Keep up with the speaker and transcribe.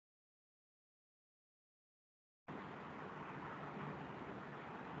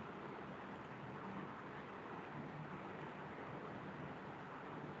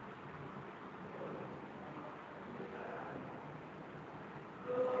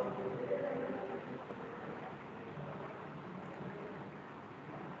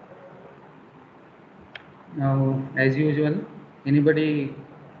Now, as usual, anybody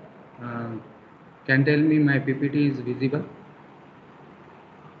uh, can tell me my PPT is visible?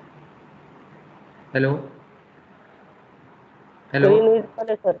 Hello? Screen Hello? Visible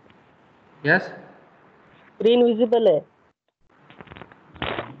है sir. Yes? Screen visible है.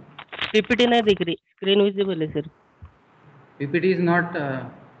 PPT नहीं दिख रही, screen visible है sir. PPT is not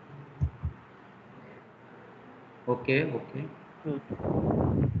okay. Okay.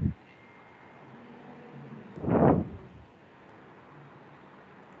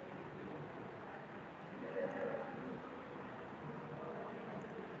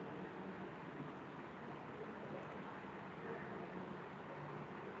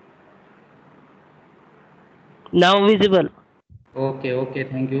 Now visible. Okay. Okay.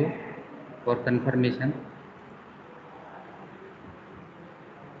 Thank you for confirmation.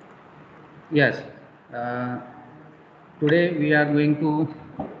 Yes. Uh, Today we are going to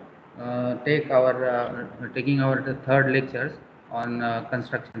taking our third lectures on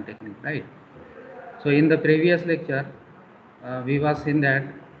construction technique, right? So in the previous lecture, we was seen that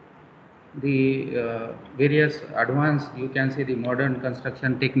the various advanced, you can say the modern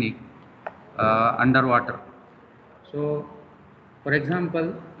construction technique underwater. So, for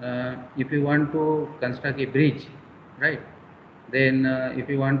example, if you want to construct a bridge, right? Then, if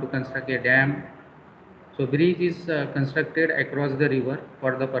you want to construct a dam, so bridge is constructed across the river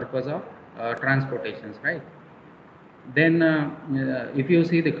for the purpose of transportations, right? Then, if you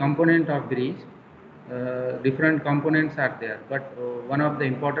see the component of bridge, different components are there, but one of the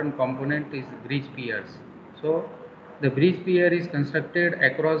important component is bridge piers. So, the bridge pier is constructed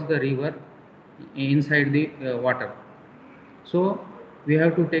across the river inside the water. So, we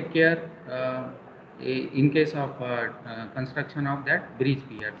have to take care in case of construction of that bridge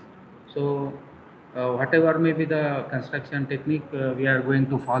piers. So, whatever may be the construction technique we are going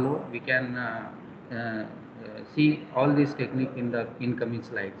to follow, we can see all these technique in the incoming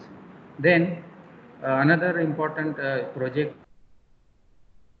slides. Then, another important project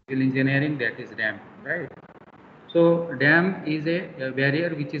civil engineering, that is dam, right? So dam is a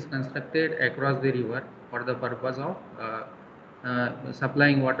barrier which is constructed across the river for the purpose of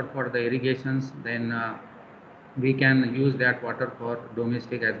supplying water for the irrigations. Then we can use that water for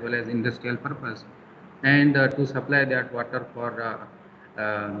domestic as well as industrial purpose, and to supply that water for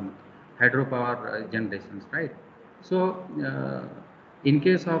hydropower generations, right? So in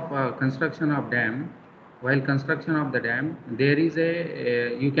case of construction of dam, while construction of the dam, there is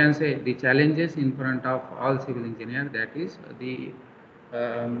you can say the challenges in front of all civil engineer, that is the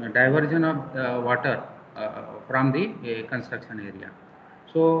diversion of water from the construction area.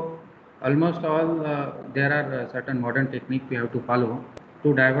 So almost all there are certain modern technique we have to follow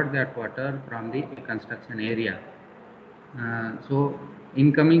to divert that water from the construction area. So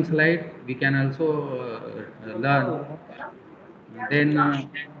in coming slide we can also learn. Then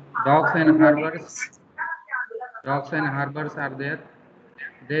docks and harbors, docks and harbors are there.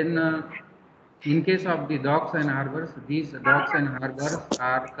 Then in case of the docks and harbors, these docks and harbors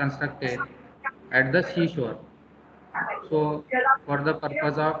are constructed at the seashore. So for the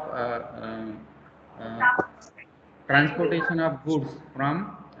purpose of transportation of goods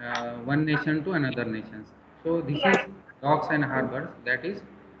from one nation to another nations. So this is docks and harbors, that is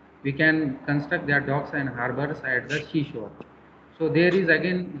we can construct their docks and harbors at the seashore. So there is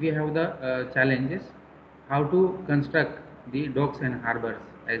again we have the challenges how to construct the docks and harbors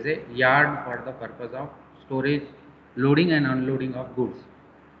as a yard for the purpose of storage, loading and unloading of goods.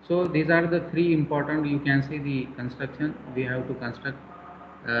 So these are the three important, you can see the construction we have to construct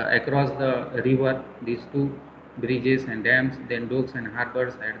across the river, these two bridges and dams, then docks and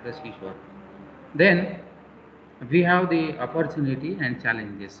harbors at the seashore. Then we have the opportunity and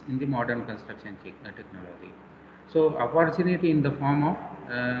challenges in the modern construction technology. So opportunity in the form of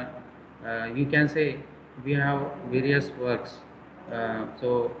you can say we have various works.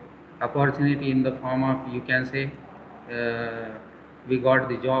 So opportunity in the form of, you can say we got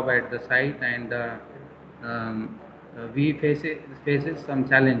the job at the site, and we faces some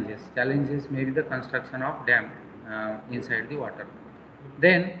challenges. Challenges may be the construction of dam inside the water.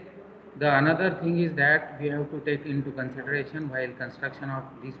 Then the another thing is that we have to take into consideration while construction of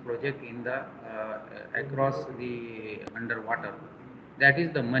this project in the across the underwater, that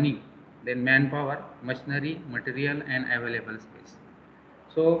is the money, then manpower, machinery, material and available space.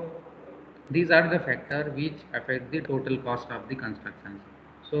 So these are the factors which affect the total cost of the construction.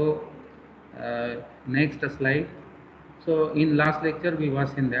 So next slide. So in last lecture we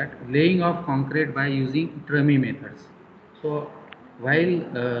was in that laying of concrete by using trummy methods. So while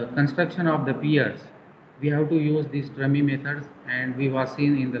construction of the piers, we have to use these trummy methods, and we was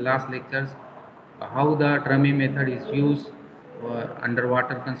seen in the last lectures how the Trummy method is used for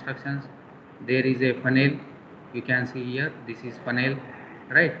underwater constructions. There is a funnel, you can see here, this is funnel,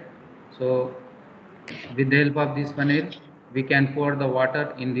 right? So with the help of this funnel, we can pour the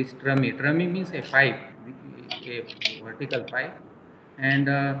water in this Trummy. Trummy means a pipe, a vertical pipe, and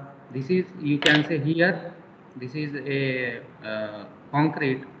this is, you can say here, this is a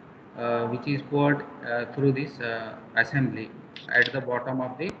concrete which is poured through this assembly at the bottom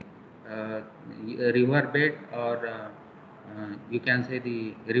of the river bed, or you can say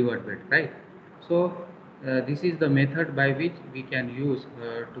the river bed, right? So this is the method by which we can use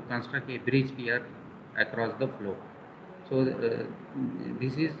to construct a bridge pier across the flow. So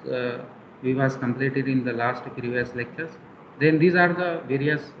this is we was completed in the last previous lectures. Then these are the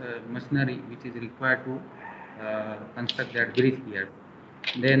various machinery which is required to construct that bridge pier.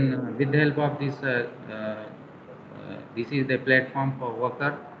 Then with the help of this is the platform for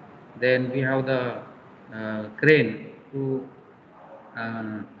worker. Then we have the crane to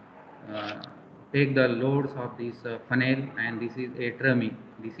uh, uh, take the loads of this funnel, and this is a trummy.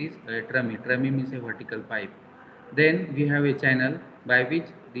 This is a trummy. Trummy means a vertical pipe. Then we have a channel by which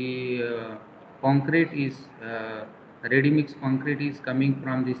the concrete is ready mix concrete is coming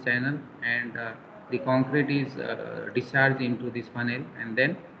from this channel, and the concrete is discharged into this funnel, and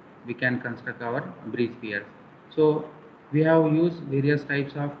then we can construct our bridge piers. So we have used various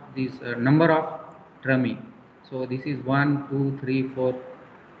types of this number of trummy. So this is 1, 2, 3, 4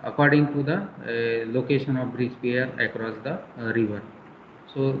 according to the location of bridge pier across the river.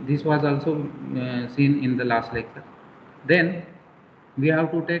 So this was also seen in the last lecture. Then we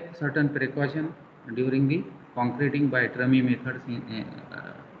have to take certain precaution during the concreting by trummy methods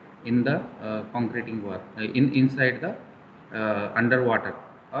in the concreting work in inside the underwater,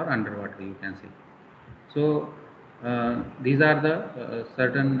 or underwater you can say. So these are the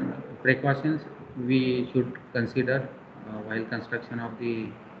certain precautions we should consider while construction of the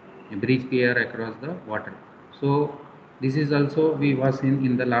bridge pier across the water. So this is also we was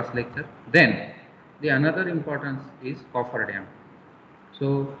in the last lecture. Then the another importance is coffer dam.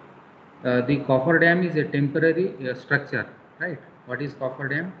 So the coffer dam is a temporary structure, right? What is coffer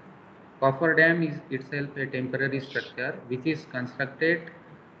dam? Coffer dam is itself a temporary structure which is constructed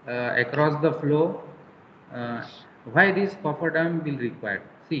across the flow. Uh, why this coffer dam will required?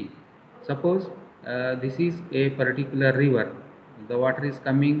 See, suppose this is a particular river. The water is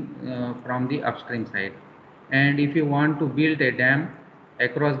coming from the upstream side, and if you want to build a dam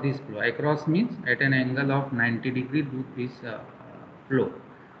across this flow, across means at an angle of 90 degree to this flow.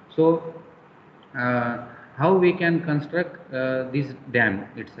 So how we can construct this dam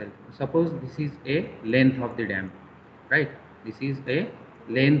itself? Suppose this is a length of the dam, right? This is a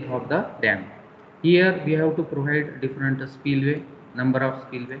length of the dam. Here we have to provide different spillway, number of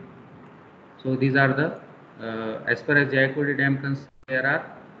spillway. So these are the as far as Jayakodi dam concerned, there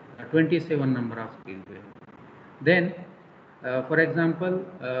are 27 number of spillway. Then, for example,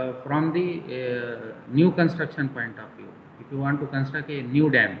 from the new construction point of view, if you want to construct a new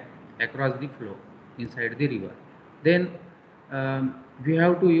dam across the flow inside the river, then we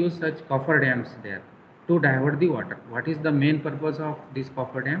have to use such coffer dams there to divert the water. What is the main purpose of this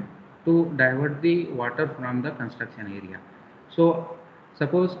coffer dam? To divert the water from the construction area. So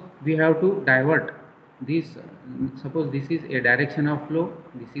suppose we have to divert this, suppose this is a direction of flow,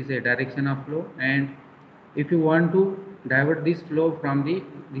 this is a direction of flow, and if you want to divert this flow from the,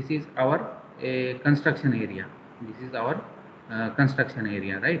 this is our construction area, this is our construction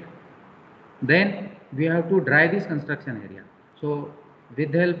area, right? Then we have to dry this construction area. So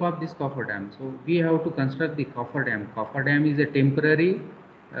with the help of this coffer dam, so we have to construct the coffer dam. Coffer dam is a temporary,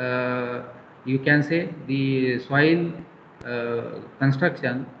 you can say the soil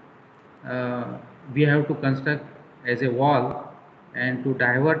construction. uh, we have to construct as a wall and to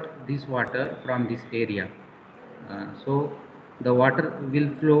divert this water from this area. So the water will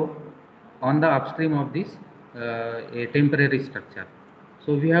flow on the upstream of this a temporary structure.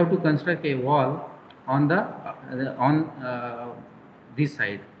 So we have to construct a wall on the on this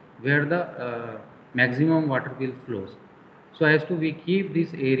side where the maximum water will flows. So as to we keep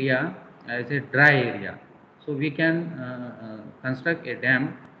this area as a dry area. So we can construct a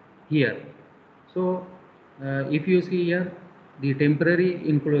dam here. So if you see here, the temporary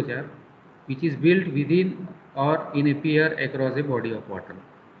enclosure which is built within or in a pier across a body of water.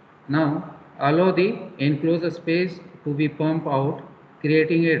 Now allow the enclosed space to be pumped out,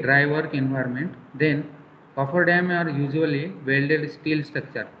 creating a dry work environment. Then coffer dam are usually welded steel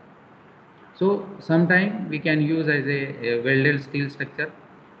structure. So sometime we can use as a welded steel structure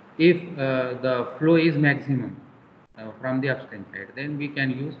if the flow is maximum from the upstream side. Then we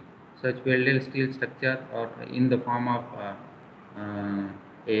can use such welded steel structure or in the form of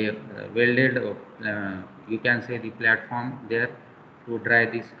a welded, you can say the platform there to dry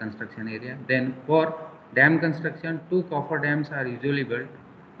this construction area. Then for dam construction, two coffer dams are usually built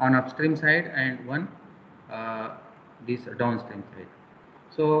on upstream side and one uh, this downstream side.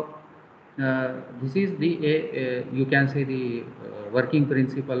 So this is the you can say the working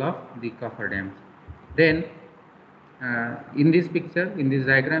principle of the coffer dams. Then in this picture, in this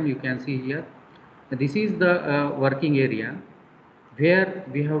diagram, you can see here, this is the working area where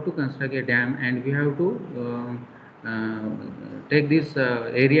we have to construct a dam and we have to take this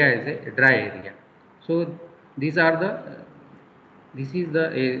area as a dry area. So these are the this is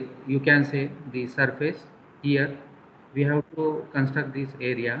the you can say the surface. Here we have to construct this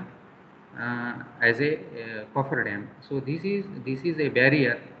area as a coffer dam. So this is a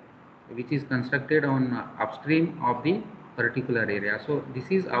barrier which is constructed on upstream of the particular area. So this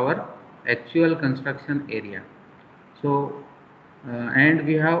is our actual construction area. So and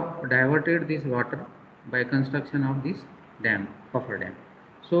we have diverted this water by construction of this dam, coffer dam.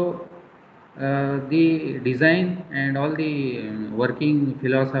 So the design and all the working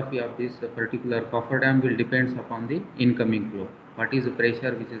philosophy of this particular coffer dam will depends upon the incoming flow. What is the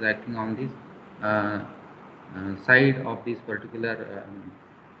pressure which is acting on this side of this particular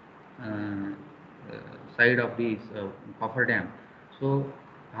side of this coffer dam. So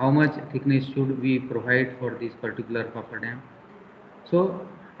how much thickness should we provide for this particular coffer dam? So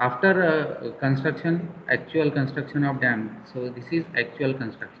after construction, actual construction of dam, so this is actual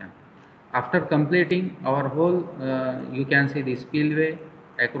construction. After completing our whole, you can say the spillway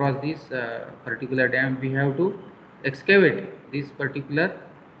across this particular dam, we have to excavate this particular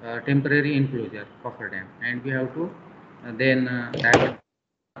temporary enclosure coffer dam, and we have to then divert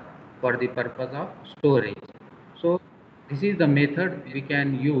for the purpose of storage. So this is the method we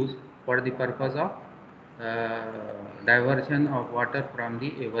can use for the purpose of diversion of water from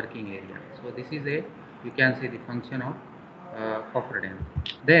the working area. So this is a, you can say, the function of coffer dam.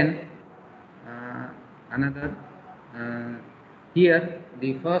 Then uh, another uh, here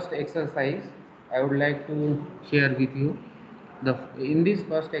the first exercise I would like to share with you. The in this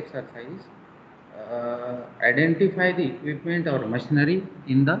first exercise, identify the equipment or machinery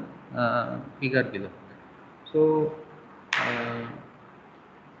in the figure below. So,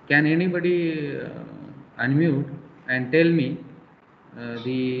 can anybody unmute and tell me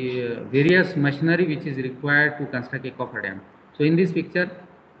the various machinery which is required to construct a coffer dam? So, in this picture,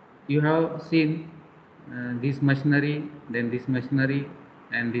 you have seen this machinery, then this machinery,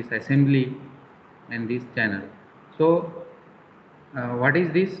 and this assembly, and this channel. So, what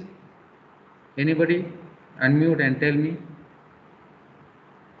is this? Anybody unmute and tell me.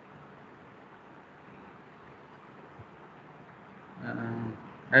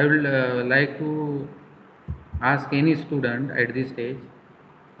 I would like to ask any student at this stage,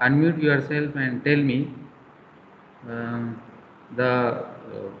 unmute yourself and tell me the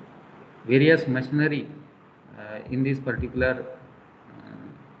various machinery in this particular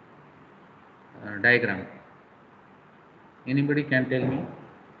diagram. Anybody can tell me?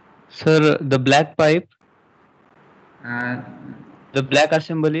 Sir, the black pipe, Uh, the black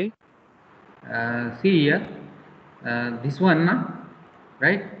assembly, see here, this one, na?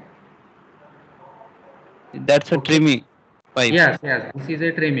 Right? that's a Okay. trimmy pipe. Yes, yes, this is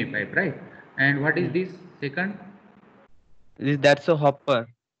a tremie pipe, right? And what is Mm. this second? That's a hopper.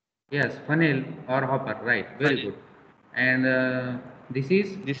 Yes, funnel or hopper, right? Very Funnel. good. And this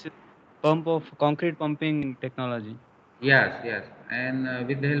is, This is pump of concrete pumping technology. yes, yes. And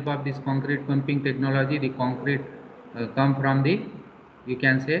with the help of this concrete pumping technology, the concrete come from the, you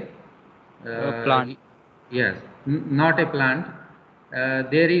can say, Plant. yes, not a plant.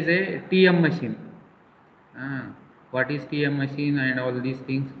 There is a TM machine. Ah, what is TM machine and all these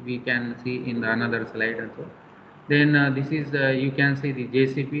things we can see in the another slide also. Then this is you can see the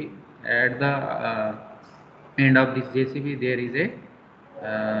JCB. At the end of this JCB there is a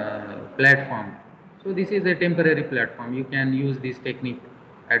platform. So this is a temporary platform. You can use this technique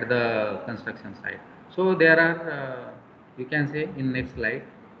at the construction site. So there are you can say in next slide.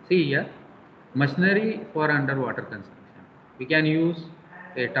 See here, machinery for underwater construction. We can use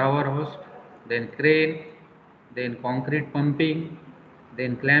a tower hoist, then crane, then concrete pumping,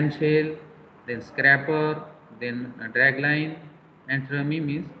 then clamshell, then scraper, then drag line, and tremie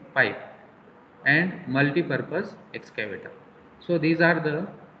means pipe, and multi-purpose excavator. So these are the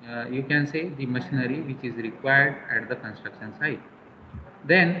you can say the machinery which is required at the construction site.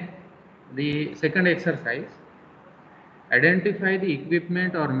 Then the second exercise, identify the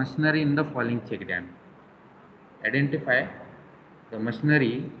equipment or machinery in the following check dam. Identify the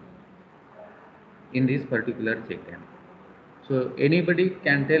machinery in this particular check dam. So anybody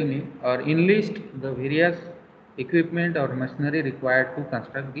can tell me or enlist the various equipment or machinery required to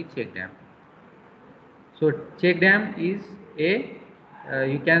construct the check dam. So check dam is a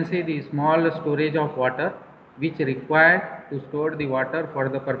you can say the small storage of water which required to store the water for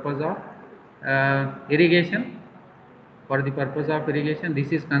the purpose of irrigation. For the purpose of irrigation,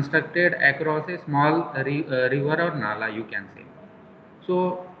 this is constructed across a small river or nala, you can say.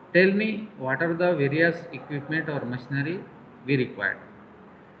 So tell me what are the various equipment or machinery we require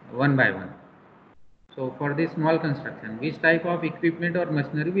one by one. So for this small construction, which type of equipment or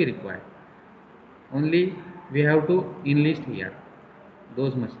machinery we require? Only we have to enlist here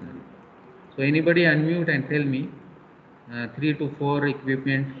those machinery. So anybody unmute and tell me 3 to 4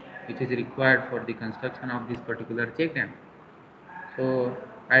 equipment which is required for the construction of this particular check dam. So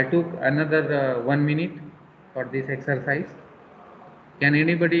I took another 1 minute for this exercise. Can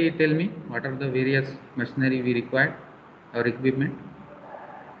anybody tell me what are the various machinery we require or equipment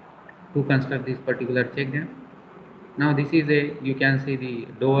to construct this particular check dam? Now this is a, you can see the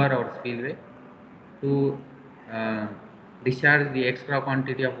door or spillway to uh, discharge the extra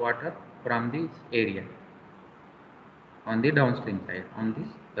quantity of water from this area on the downstream side, on this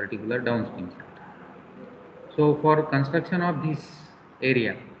particular downstream side. So for construction of this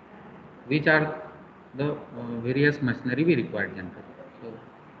area, which are the various machinery we require generally. So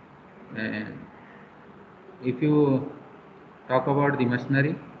if you talk about the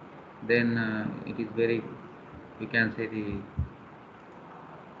machinery, then it is very, you can say the,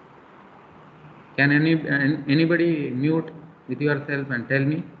 can anybody mute with yourself and tell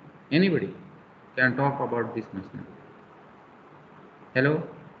me, anybody can talk about this machinery. Hello?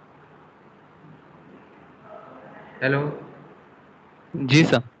 Hello? Ji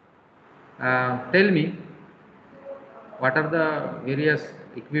sir. Tell me, what are the various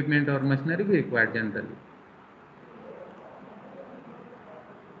equipment or machinery we require generally?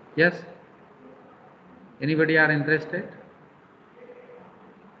 Yes? Anybody are interested?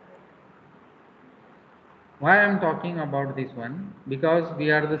 Why I am talking about this one? Because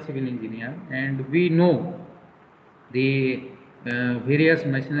we are the civil engineer and we know the various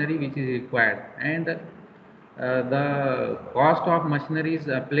machinery which is required, and the cost of machineries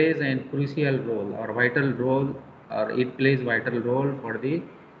plays a crucial role or vital role, or it plays vital role for the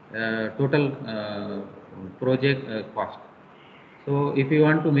total project cost. So if we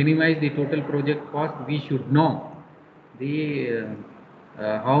want to minimize the total project cost, we should know the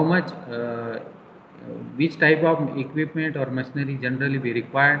how much which type of equipment or machinery generally be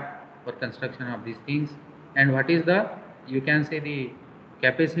required for construction of these things, and what is the, you can say the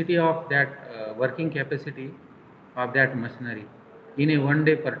capacity of that working capacity of that machinery in a one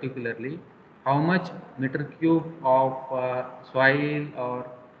day, particularly how much meter cube of soil or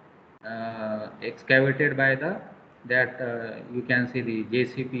excavated by the that you can see the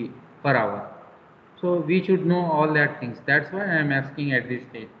JCP per hour. So we should know all that things. That's why I am asking at this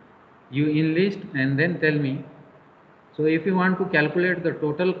stage. You enlist and then tell me. So if you want to calculate the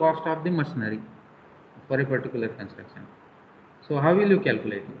total cost of the machinery for a particular construction, so how will you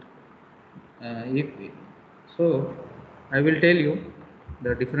calculate it? If so, I will tell you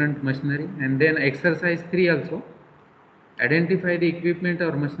the different machinery, and then exercise 3 also. Identify the equipment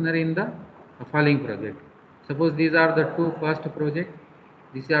or machinery in the following project. Suppose these are the two first project,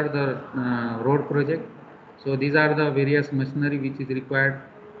 these are the road project. So these are the various machinery which is required,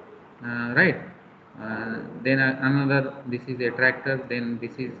 right? Then another, this is a tractor, then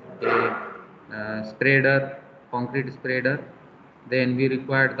this is a spreader, concrete spreader. Then we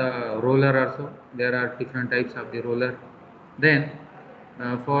require the roller also. There are different types of the roller. Then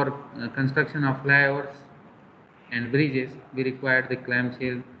for construction of flyovers and bridges, we require the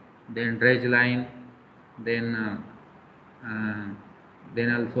clamshell, then dredge line, then uh,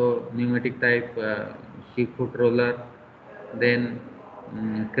 then also pneumatic type ship foot roller, then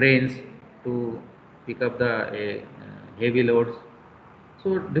cranes to pick up the heavy loads.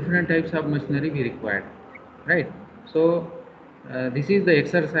 So different types of machinery we required, right? So this is the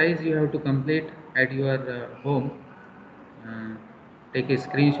exercise you have to complete at your home. uh, Take a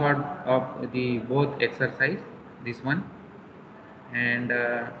screenshot of the both exercise, this one and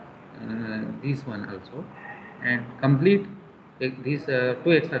this one also, and complete these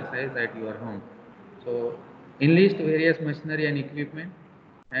two exercises at your home. So enlist various machinery and equipment,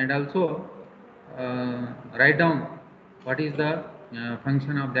 and also write down what is the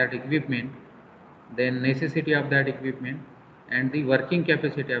function of that equipment, then necessity of that equipment, and the working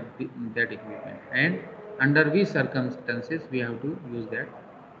capacity of that equipment, and under which circumstances we have to use that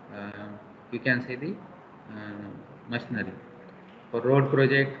you can say the machinery. For road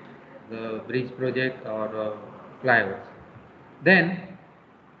project, the bridge project or flyovers. Then,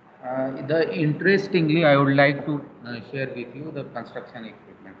 interestingly, I would like to share with you the construction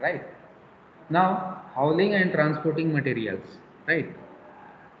equipment, right? Now, hauling and transporting materials, right?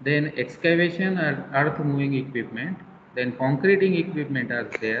 Then excavation and earth moving equipment, then concreting equipment are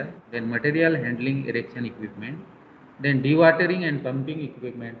there, then material handling erection equipment, then dewatering and pumping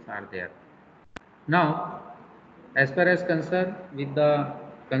equipments are there. Now, as far as concerned with the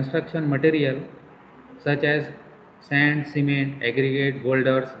construction material such as sand, cement, aggregate,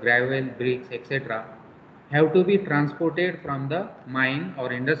 boulders, gravel, bricks, etc., have to be transported from the mine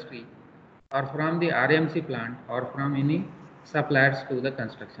or industry or from the RMC plant or from any suppliers to the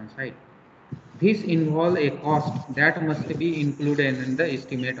construction site. This involve a cost that must be included in the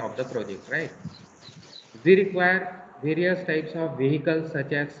estimate of the project, right? We require various types of vehicles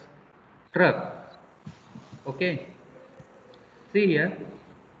such as truck. Okay, see here,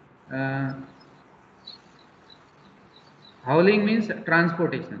 uh, hauling means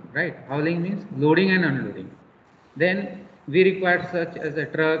transportation, right? Hauling means loading and unloading. Then we require such as a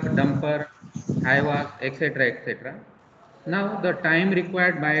truck, dumper, highwas, etc., etc. Now the time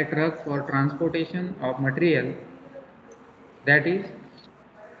required by a truck for transportation of material, that is,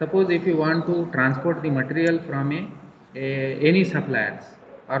 suppose if you want to transport the material from any suppliers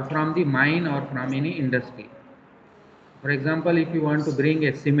or from the mine or from any industry. For example, if you want to bring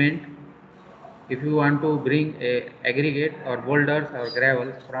a cement, if you want to bring a aggregate or boulders or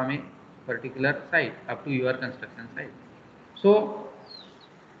gravels from a particular site up to your construction site. So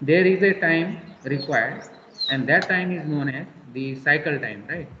there is a time required, and that time is known as the cycle time,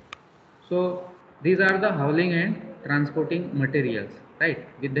 right? So these are the hauling and transporting materials, right?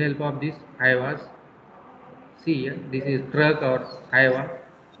 With the help of this highwas, see here, this is truck or highwa,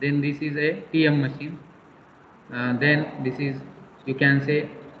 then this is a TM machine, then this is, you can say,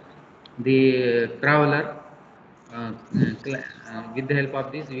 the traveler. With the help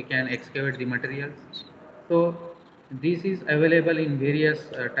of this we can excavate the materials. So this is available in various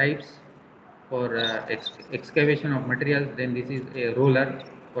types for excavation of materials. Then this is a roller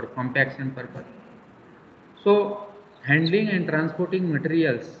for compaction purpose. So handling and transporting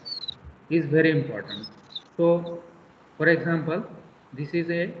materials is very important. So for example, this is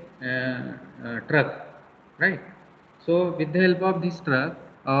a truck, right? So with the help of this truck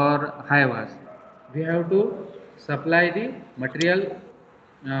or highwas, we have to supply the material.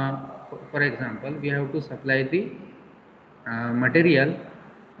 For example, we have to supply the material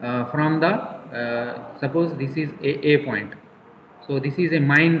from the, suppose this is a point. So this is a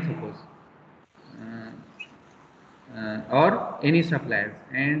mine, suppose. Uh, or any suppliers,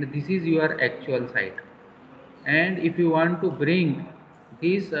 and this is your actual site. And if you want to bring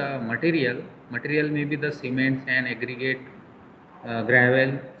this material may be the cements and aggregate,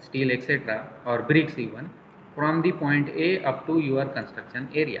 gravel, steel, etc., or bricks even, from the point A up to your construction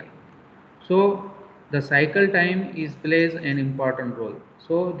area. So the cycle time is plays an important role.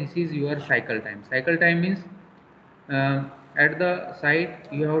 So this is your cycle time. Cycle time means, uh, at the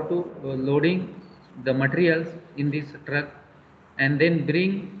site you have to loading the materials in this truck and then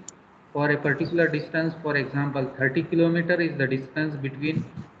bring for a particular distance. For example, 30 km is the distance between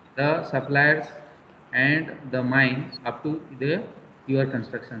the suppliers and the mine up to the your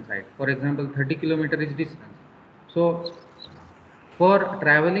construction site. For example, 30 km is distance. So for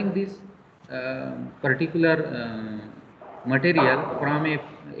traveling this particular material from a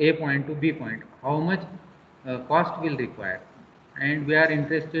point to B point, how much cost will require, and we are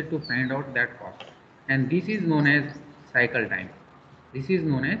interested to find out that cost, and this is known as cycle time. This is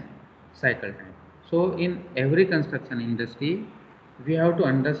known as cycle time. So in every construction industry we have to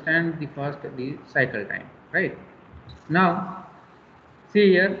understand the first the cycle time, right? Now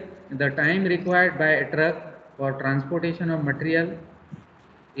see here, the time required by a truck for transportation of material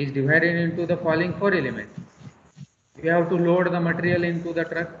is divided into the following four elements. We have to load the material into the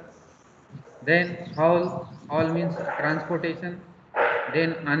truck, then haul means transportation,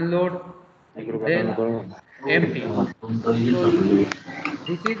 then unload, then empty. So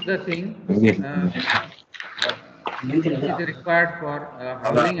this is the thing which is required for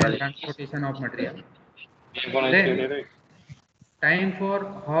hauling and transportation of material. Then time for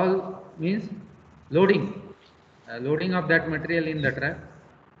haul means loading, loading of that material in the truck,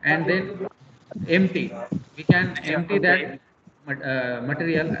 and then empty. We can empty that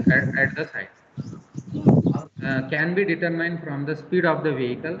material at the site. Can be determined from the speed of the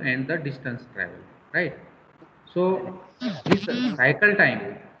vehicle and the distance traveled, right? So this cycle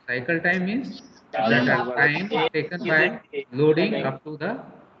time means that time taken by loading up to the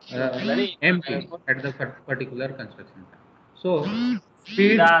empty at the particular construction time. So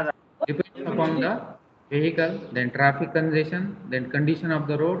speed depends upon the vehicle, then traffic congestion, then condition of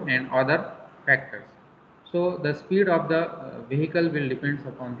the road and other factors. So the speed of the vehicle will depends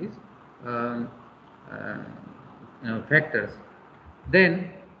upon these um, factors.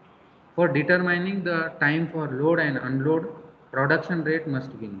 Then for determining the time for load and unload, production rate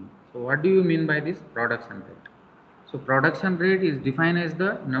must be known. So what do you mean by this production rate? So production rate is defined as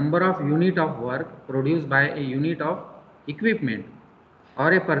the number of unit of work produced by a unit of equipment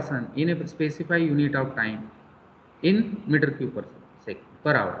or a person in a specified unit of time in meter cube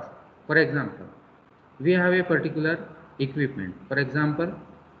per hour. For example, we have a particular equipment. For example,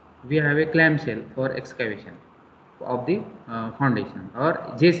 we have a clamshell for excavation of the foundation or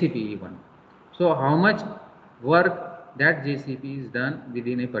JCP even. So how much work that JCP is done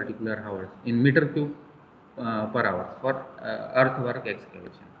within a particular hours in meter cube per hour for earthwork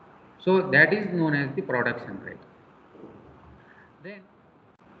excavation. So that is known as the production rate. Then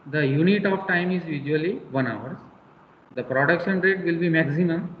the unit of time is usually 1 hour. The production rate will be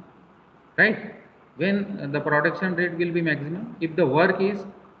maximum, right? When the production rate will be maximum if the work is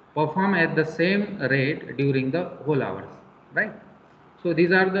performed at the same rate during the whole hours, right? So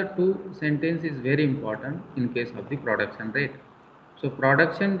these are the two sentences very important in case of the production rate. So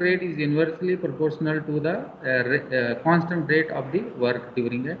production rate is inversely proportional to the constant rate of the work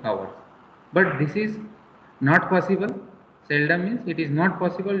during a hour. But this is not possible. Seldom means it is not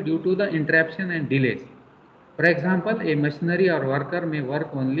possible due to the interruption and delays. For example, a machinery or worker may work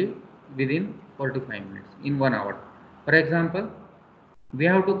only within 45 minutes in 1 hour. For example, we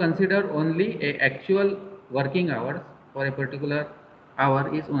have to consider only a actual working hours for a particular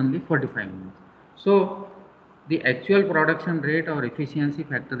hour is only 45 minutes. So the actual production rate or efficiency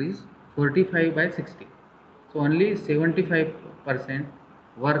factor is 45 by 60. So only 75%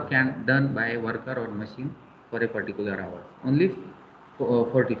 work can done by a worker or machine for a particular hour. Only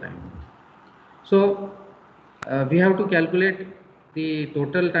 45 minutes. So we have to calculate the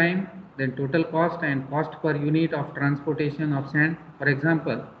total time, then total cost and cost per unit of transportation of sand. For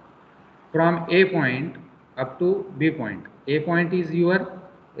example, from A point up to B point. A point is your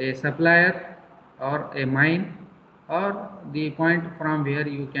a supplier or a mine or the point from where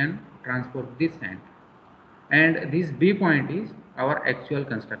you can transport this sand. And this B point is our actual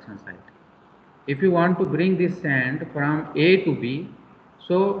construction site. If you want to bring this sand from A to B,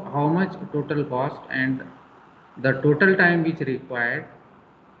 so how much total cost and the total time which required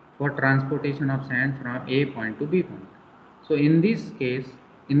for transportation of sand from A point to B point. So in this case,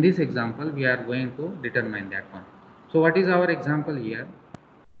 in this example, we are going to determine that one. So what is our example here?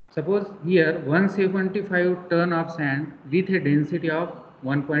 Suppose here 175 ton of sand with a density of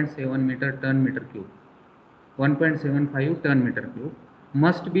 1.7 meter ton meter cube. 1.75 ton meter cube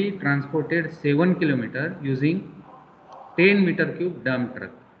must be transported 7 kilometer using 10 meter cube dump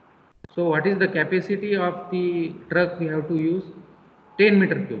truck. So what is the capacity of the truck we have to use? 10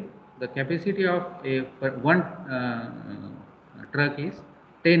 meter cube. The capacity of a one truck is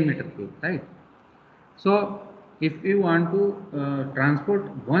 10 meter cube, right? So if we want to transport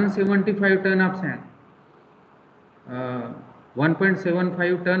 175 ton of sand,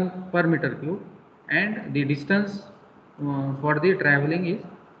 1.75 ton per meter cube, and the distance for the traveling is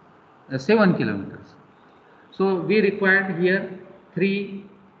 7 kilometers. So we required here 3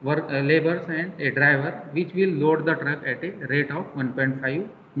 laborers and a driver which will load the truck at a rate of 1.5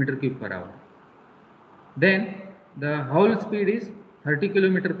 meter cube per hour. Then the howl speed is 30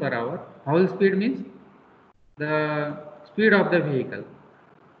 kilometer per hour. Howl speed means the speed of the vehicle,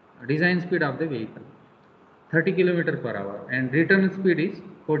 design speed of the vehicle, 30 kilometer per hour, and return speed is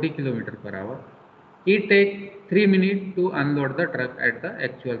 40 kilometer per hour. It takes 3 minutes to unload the truck at the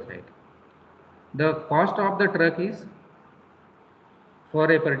actual site. The cost of the truck is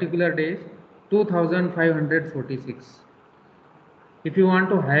for a particular day 2546. If you want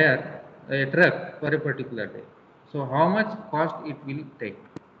to hire a truck for a particular day, so how much cost it will take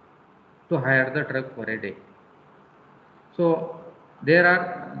to hire the truck for a day? So there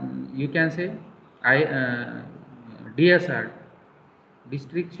are you can say DSR,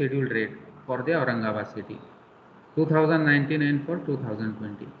 district scheduled rate for the Aurangabad city 2019 and for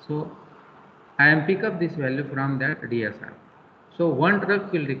 2020. So I am pick up this value from that DSR. So one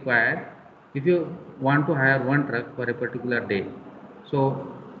truck will require, if you want to hire one truck for a particular day, so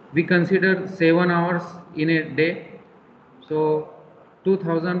we consider 7 hours in a day. So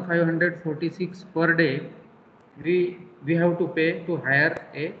 2546 per day we have to pay to hire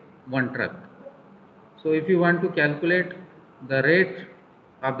a one truck. So if you want to calculate the rate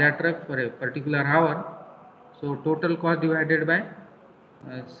of that truck for a particular hour, so total cost divided by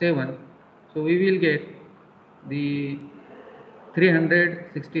 7, so we will get the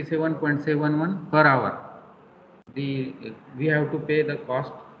 367.71 per hour. We have to pay the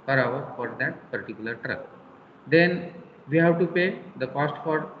cost per hour for that particular truck. Then we have to pay the cost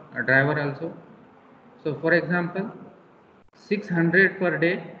for a driver also. So for example, 600 per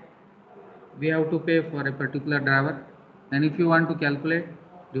day we have to pay for a particular driver, and if you want to calculate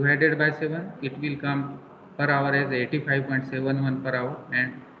divided by 7, it will come per hour as 85.71 per hour,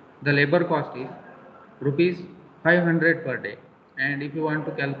 and the labor cost is rupees 500 per day, and if you want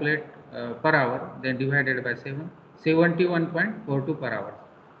to calculate per hour, then divided by 7, 71.42 per hour.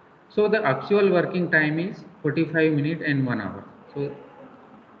 So the actual working time is 45 minutes and 1 hour. So,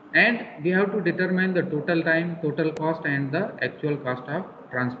 and we have to determine the total time, total cost, and the actual cost of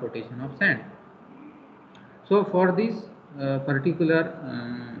transportation of sand. So for this particular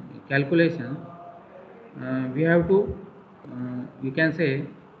calculation, we have to, you can say,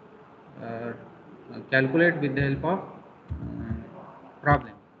 uh, calculate with the help of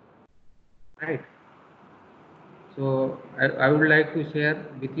problem, right? So I would like to share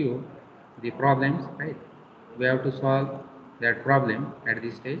with you the problems, right? We have to solve that problem at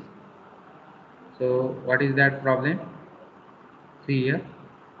this stage. So what is that problem? See here,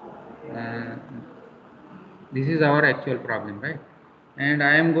 uh, this is our actual problem, right? And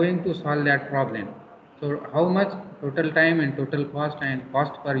I am going to solve that problem. So how much total time and total cost and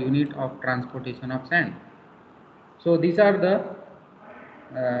cost per unit of transportation of sand? So these are the,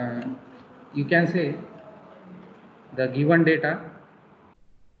 you can say, the given data,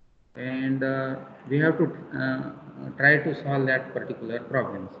 and we have to try to solve that particular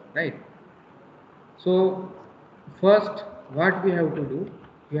problems, right? So first, what we have to do,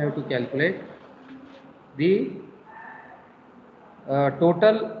 we have to calculate the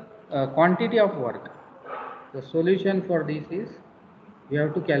total quantity of work. The solution for this is, we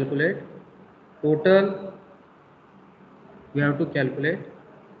have to calculate total, we have to calculate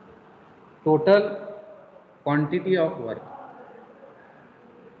total quantity of work.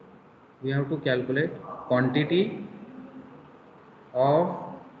 We have to calculate quantity of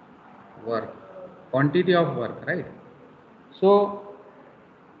work, quantity of work, right? So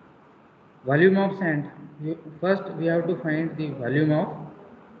volume of sand, first we have to find the volume of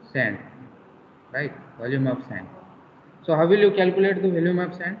sand, right? Volume of sand. So how will you calculate the volume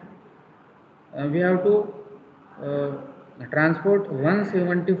of sand? We have to transport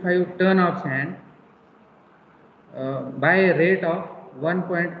 175 ton of sand by a rate of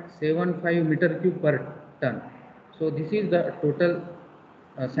 1.75 meter cube per ton. So this is the total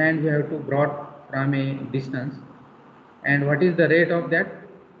sand we have to brought from a distance, and what is the rate of that?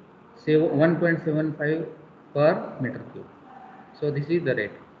 Say 1.75 per meter cube. So this is the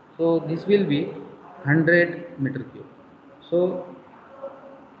rate. So this will be 100 meter cube. So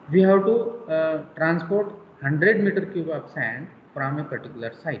we have to transport 100 meter cube of sand from a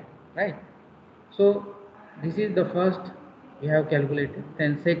particular site, right? So this is the first we have calculated.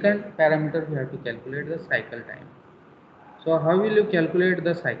 Then second parameter, we have to calculate the cycle time. So how will you calculate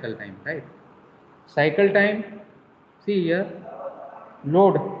the cycle time, right? Cycle time, see here,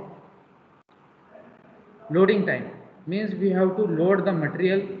 loading time means we have to load the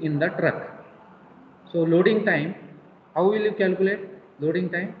material in the truck. So loading time, how will you calculate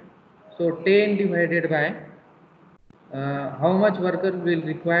loading time? So 10 divided by how much worker will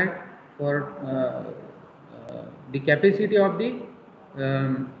require for the capacity of the,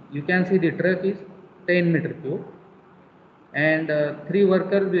 you can see the truck is 10 meter cube, and 3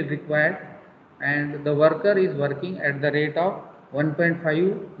 workers will require, and the worker is working at the rate of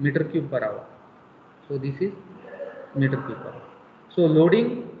 1.5 meter cube per hour. So this is meter cube per hour. So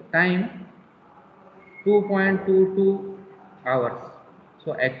loading time 2.22 hours.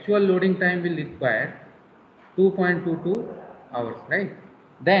 So actual loading time will require 2.22 hours, right?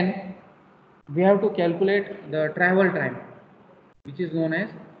 Then we have to calculate the travel time, which is known as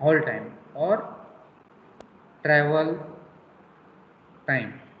haul time or travel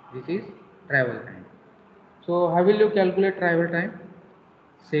time. This is travel time. So how will you calculate travel time?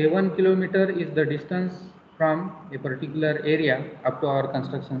 7 kilometer is the distance from a particular area up to our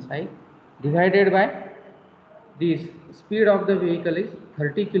construction site, divided by the speed of the vehicle is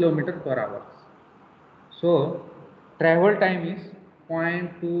 30 kilometer per hour. So travel time is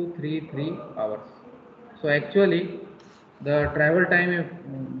 0.233 hours. So actually the travel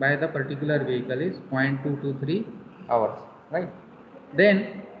time by the particular vehicle is 0.223 hours, right?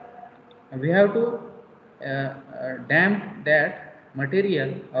 Then we have to damp that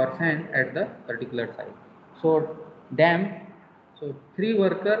material or sand at the particular site. So damp, so 3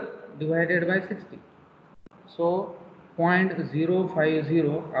 worker divided by 60. So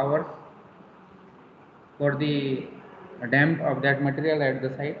 0.050 hours for the damp of that material at the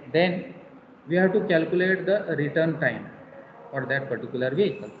site. Then we have to calculate the return time for that particular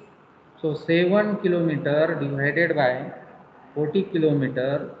vehicle. So 7 kilometer divided by 40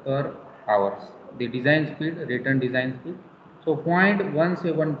 kilometer per hours, the design speed, return design speed. So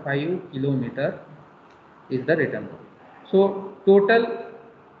 0.175 kilometer is the return. So total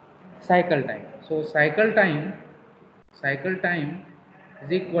cycle time. So cycle time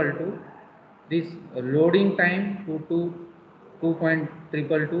is equal to this loading time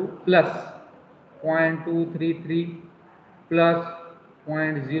 2.222 plus 0.233 plus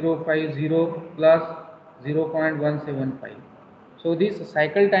 0.050 plus 0.175. So this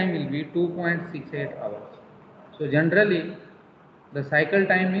cycle time will be 2.68 hours. So generally the cycle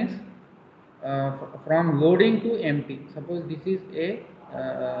time is from loading to empty. Suppose this is a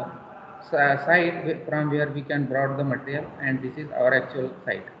site from where we can brought the material, and this is our actual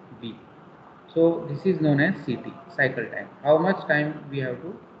site B. So this is known as CT, cycle time. How much time we have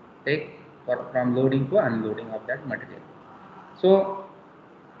to take from loading to unloading of that material. So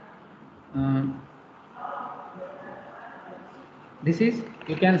this is,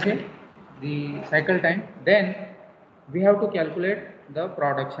 you can say, the cycle time. Then we have to calculate the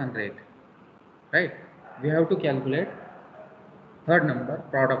production rate, right? We have to calculate third number,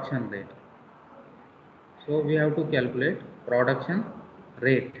 production rate. So we have to calculate production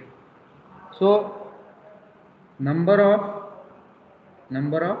rate. So number of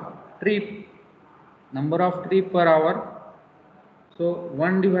trip per hour. So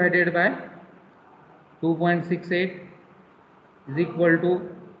 1 divided by 2.68 is equal to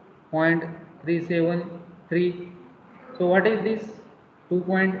 0.373. So what is this?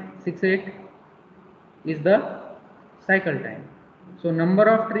 2.68 is the cycle time. So number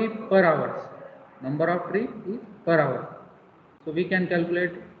of trip per hours. Number of trip is per hour. So we can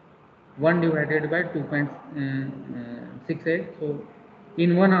calculate 1 divided by 2.68. So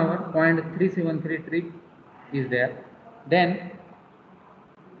in 1 hour 0.373 trip is there. Then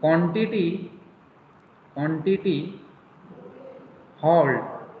quantity hauled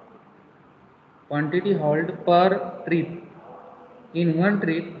per trip. In one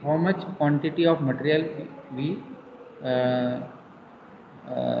trip, how much quantity of material we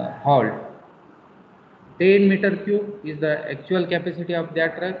hauled? 10 meter cube is the actual capacity of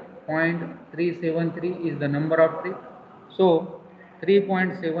that truck. 0.373 is the number of trip. So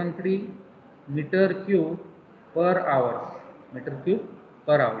 3.73 meter cube per hours.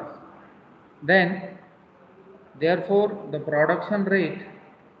 Then therefore the production rate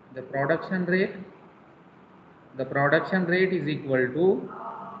is equal to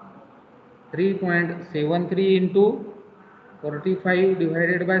 3.73 into 45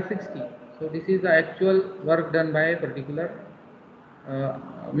 divided by 60. So this is the actual work done by a particular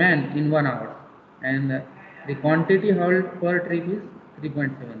man in 1 hour, and the quantity hauled per trip is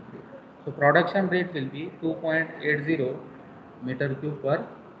 3.73. So production rate will be 2.80 meter cube per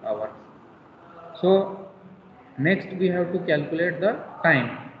hour. So next we have to calculate the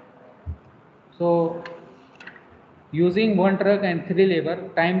time. So using one truck and 3 labor,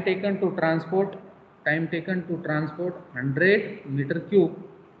 time taken to transport 100 meter cube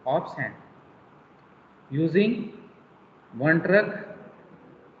of sand. Using one truck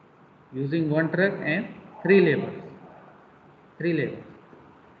and 3 labors.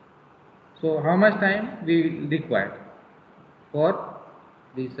 So how much time we require for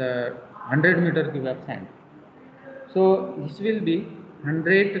this 100 meter cube of sand? So this will be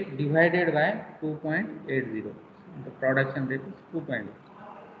 100 divided by 2.80. The production rate is 2.8.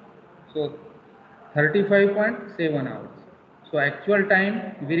 So 35.7 hours. So actual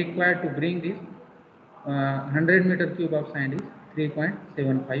time we require to bring this 100 meter cube of sand is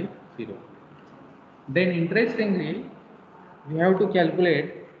 3.750. Then interestingly, we have to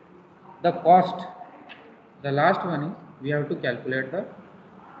calculate the cost. The last one is we have to calculate the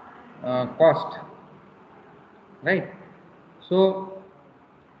cost, right? So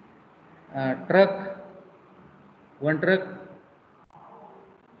one truck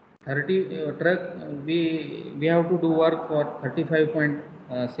 30 truck, we have to do work for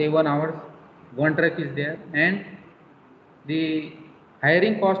 35.7 hours. One truck is there, and the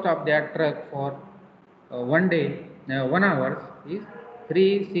hiring cost of that truck for 1 day 1 hour is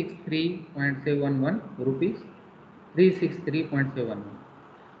 363.71 rupees. 363.71.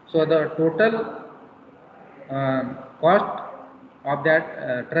 So the total cost of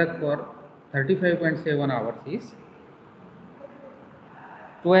that truck for 35.7 hours is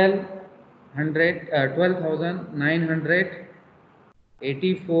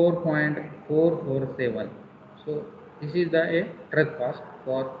 12,984.447. So this is the truck cost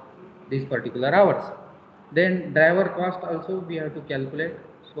for these particular hours. Then driver cost also we have to calculate.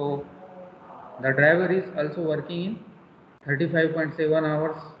 So the driver is also working in 35.7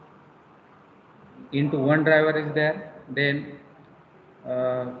 hours into one driver is there. Then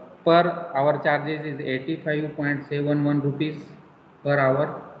per hour charges is 85.71 rupees per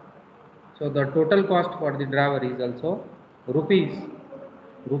hour. So the total cost for the driver is also rupees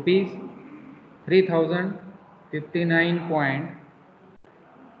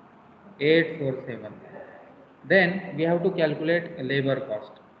 3059.847. Then we have to calculate labor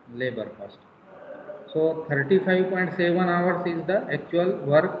cost. So 35.7 hours is the actual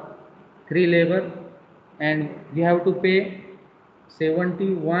work, 3 labor, and we have to pay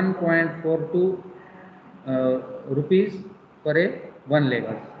 71.42 rupees for a one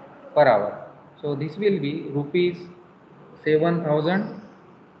labor per hour. So this will be rupees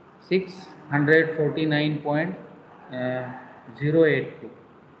 7,649.082.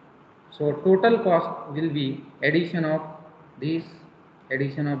 So total cost will be this addition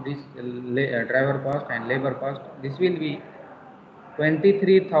of this driver cost and labor cost. This will be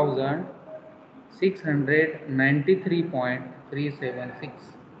 23,693.376.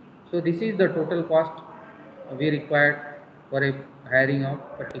 So this is the total cost we required for a hiring of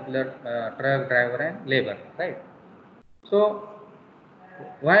particular truck driver and labor, right? So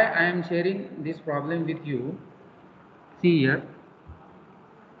why I am sharing this problem with you? See here.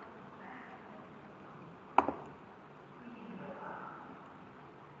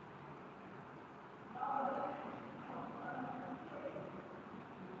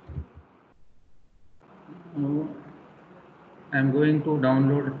 Now, I am going to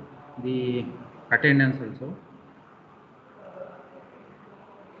download the attendance also.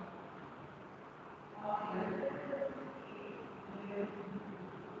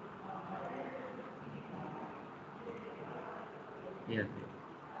 Yes.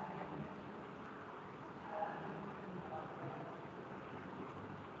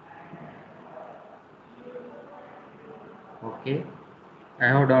 Okay. I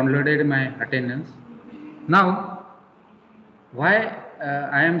have downloaded my attendance. Now, why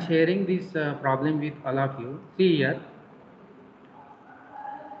I am sharing this problem with all of you? See here.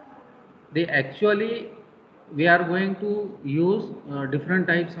 We are going to use different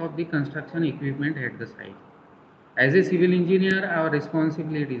types of the construction equipment at the site. As a civil engineer, our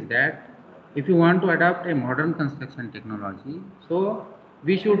responsibility is that if you want to adopt a modern construction technology, so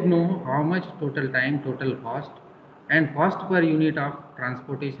we should know how much total time, total cost, and cost per unit of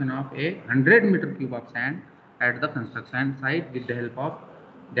transportation of a 100 meter cube of sand at the construction site with the help of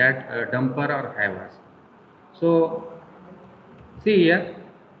that dumper or hivers. So see here,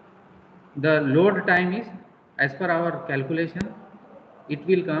 the load time is, as per our calculation, it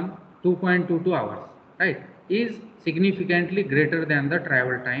will come 2.22 hours, right? Is significantly greater than the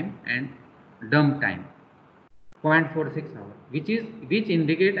travel time and dump time, 0.46 hours, which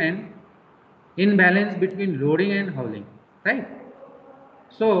indicate an imbalance between loading and hauling, right?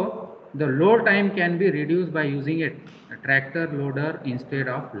 So the load time can be reduced by using a tractor loader instead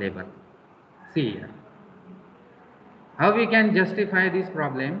of labor. See here. How we can justify this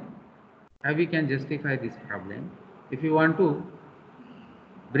problem? How we can justify this problem? If you want to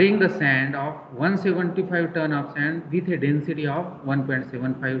bring the sand of 175 ton of sand with a density of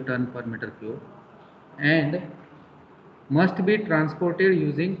 1.75 ton per meter cube and must be transported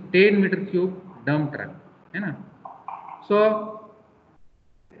using 10 meter cube dump truck. है ना? So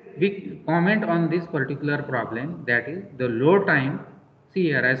we comment on this particular problem, that is the load time. See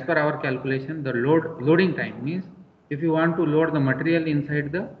here, as per our calculation, the loading time means if you want to load the material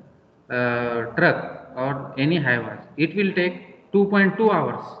inside the truck or any hivers, it will take 2.2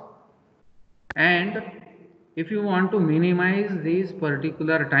 hours. And if you want to minimize this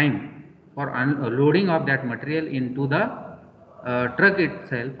particular time for unloading of that material into the truck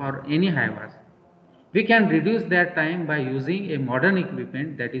itself or any hivers, we can reduce that time by using a modern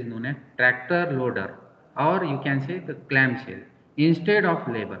equipment that is known as tractor loader, or you can say the clamshell, instead of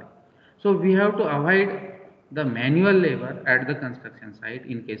labor. So we have to avoid the manual labor at the construction site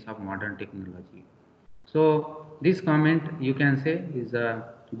in case of modern technology. So this comment you can say is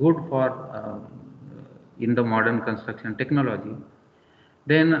good for in the modern construction technology.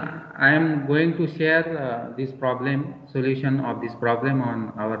 Then I am going to share this problem, solution of this problem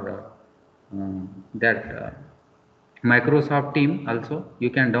on our Microsoft team also. You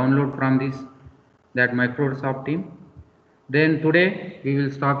can download from that Microsoft team. Then today we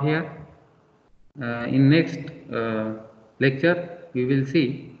will stop here. In next lecture we will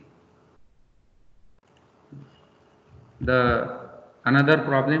see the another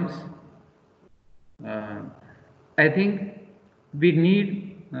problems. I think we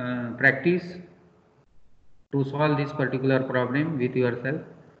need practice to solve this particular problem with yourself.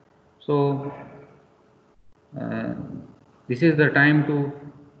 So uh, this is the time to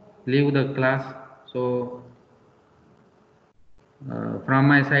leave the class. So from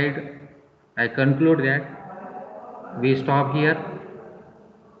my side, I conclude that we stop here,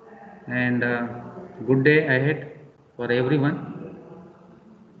 and good day ahead for everyone.